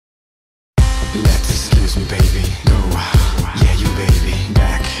Let's excuse me, baby. Go, yeah, you baby.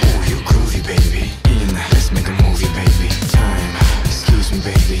 Back, oh, you groovy, baby. In, let's make a movie, baby. Time, excuse me,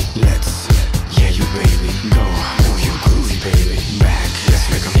 baby. Let's, yeah, you baby. Go, oh, you groovy, baby. Back,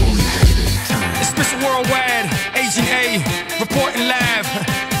 let's make a movie, baby. Time. It's Mr. Worldwide, Agent A, reporting live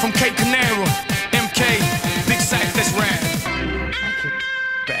from Cape Canaveral. MK, big sight, let's ride.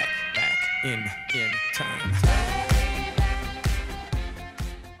 Back in time.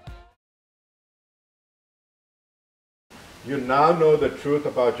 You now know the truth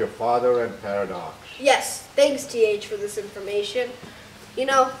about your father and Paradox. Yes, thanks TH for this information. You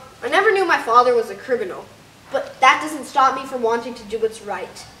know, I never knew my father was a criminal, but that doesn't stop me from wanting to do what's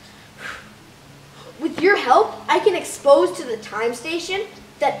right. With your help, I can expose to the time station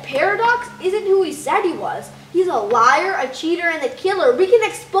that Paradox isn't who he said he was. He's a liar, a cheater, and a killer. We can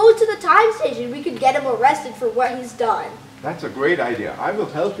expose to the time station. We could get him arrested for what he's done. That's a great idea. I will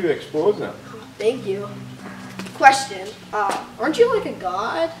help you expose them. Thank you. Question, aren't you like a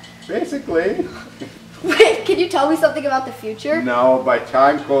god? Basically. Wait, can you tell me something about the future? No, by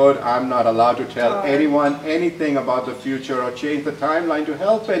time code, I'm not allowed to tell anyone anything about the future or change the timeline to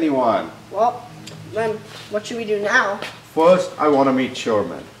help anyone. Well, then what should we do now? First, I want to meet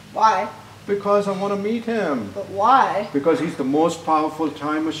Sherman. Why? Because I want to meet him. But why? Because he's the most powerful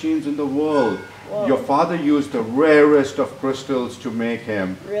time machines in the world. Whoa. Your father used the rarest of crystals to make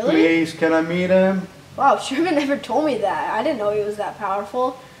him. Really? Please, can I meet him? Wow, Sherman never told me that. I didn't know he was that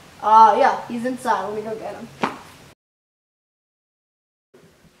powerful. Yeah, he's inside. Let me go get him.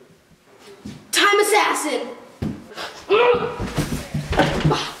 Time assassin!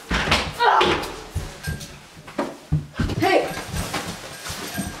 Hey!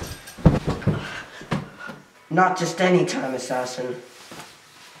 Not just any time assassin.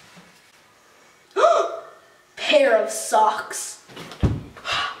 Pair of socks.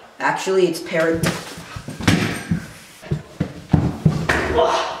 Actually, it's Paradox,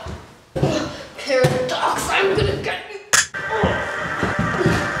 I'm gonna get you.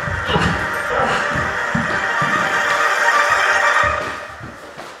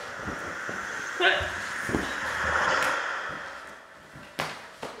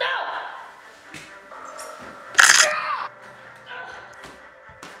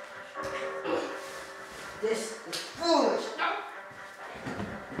 This is foolish.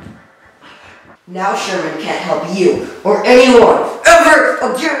 Now Sherman can't help you or anyone ever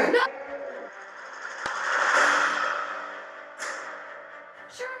again.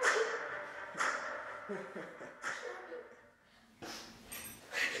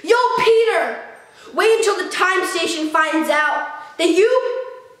 Yo, Peter! Wait until the time station finds out that you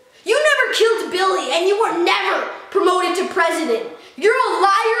never killed Billy and you were never promoted to president. You're a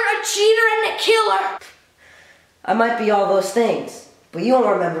liar, a cheater, and a killer. I might be all those things, but you won't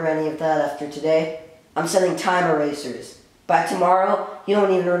remember any of that after today. I'm sending time erasers. By tomorrow, you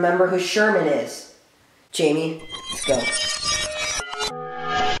don't even remember who Sherman is. Jamie, let's go.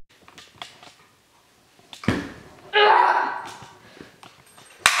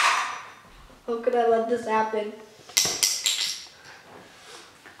 How could I let this happen?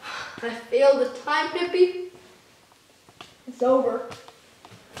 I failed the time hippie. It's over.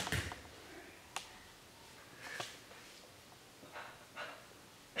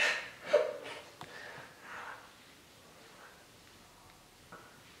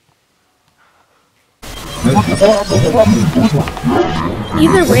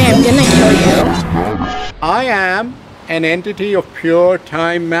 Either way, I'm gonna kill you. I am an entity of pure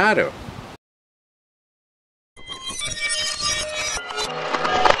time matter.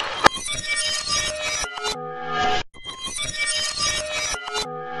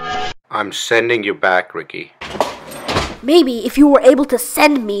 I'm sending you back, Ricky. Maybe if you were able to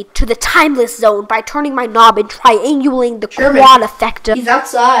send me to the timeless zone by turning my knob and triangulating the quad effect. He's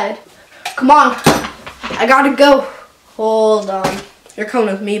outside. Come on. I gotta go. Hold on. You're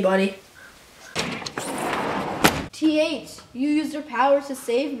coming with me, buddy. TH, you used your powers to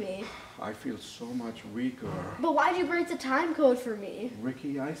save me. I feel so much weaker. But why'd you break the time code for me?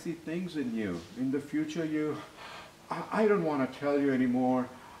 Ricky, I see things in you. In the future, I don't want to tell you anymore.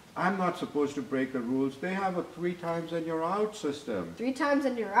 I'm not supposed to break the rules. They have a 3 times and you're out system. 3 times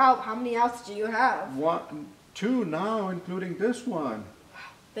and you're out. How many outs do you have? 2 now, including this one.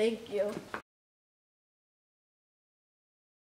 Thank you.